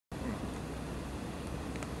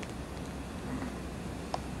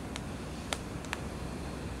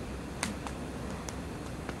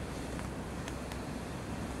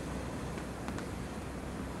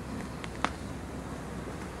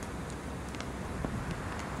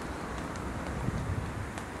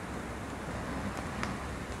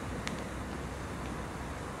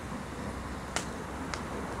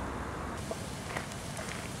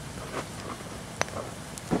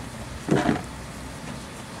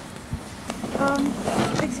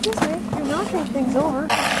Excuse me, you're knocking things over.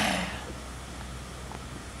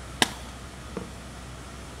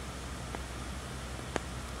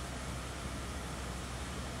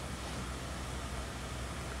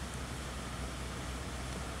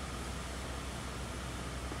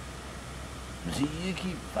 See, you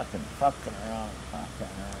keep fucking around.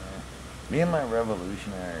 Me and my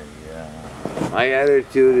revolutionary, my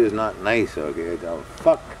attitude is not nice, okay? I'll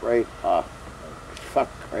fuck right off. Fuck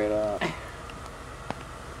right off.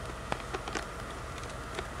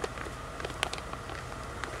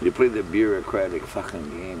 You play the bureaucratic fucking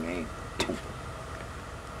game, eh?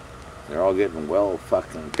 They're all getting well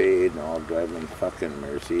fucking paid and all driving fucking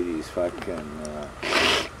Mercedes fucking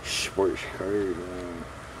sports cars.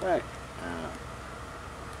 Fuck.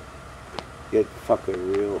 Get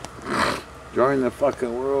fucking real. Join the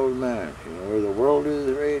fucking world, man. You know where the world is,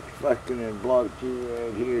 right? Fucking in block G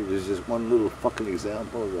right here. There's just one little fucking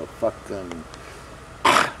example of a fucking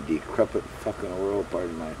decrepit fucking world.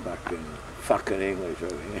 Pardon my fucking English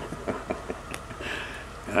over here.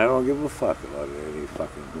 And I don't give a fuck about it any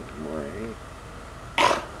fucking more, eh?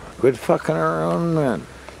 Quit fucking around, man.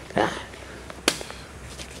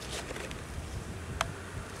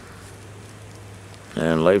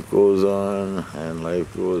 And life goes on, and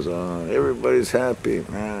life goes on. Everybody's happy,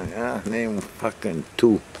 man. Yeah, name fucking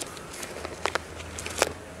 2.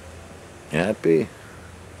 Happy?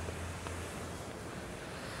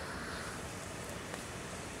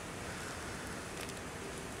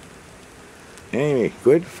 Anyway,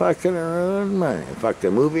 quit fucking around, man. Fuck a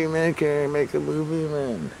movie maker, make a movie,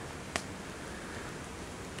 man.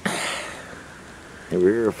 Ever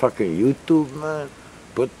hear of fucking YouTube, man?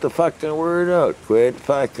 Put the fucking word out. Quit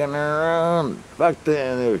fucking around. Fuck the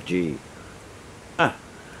energy.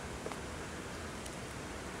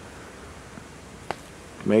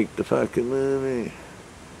 Make the fucking movie.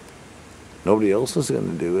 Nobody else is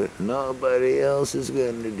gonna do it. Nobody else is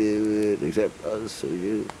gonna do it except us or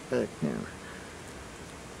you. Heck, man.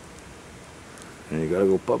 And you gotta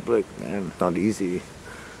go public, man. It's not easy.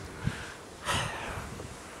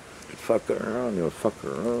 Fuck around, you'll fuck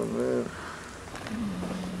around, man.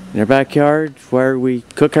 In our backyard, where we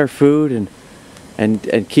cook our food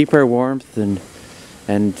and keep our warmth and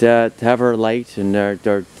have our light and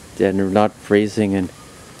we're not freezing and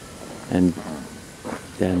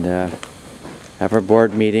have our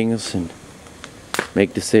board meetings and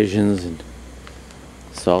make decisions and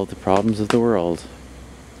solve the problems of the world.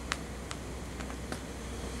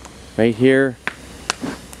 Right here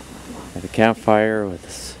at a campfire with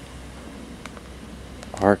this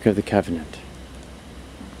Ark of the Covenant.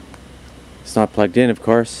 It's not plugged in, of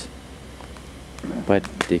course, but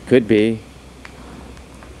it could be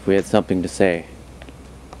if we had something to say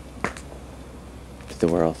to the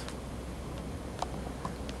world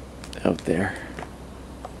out there.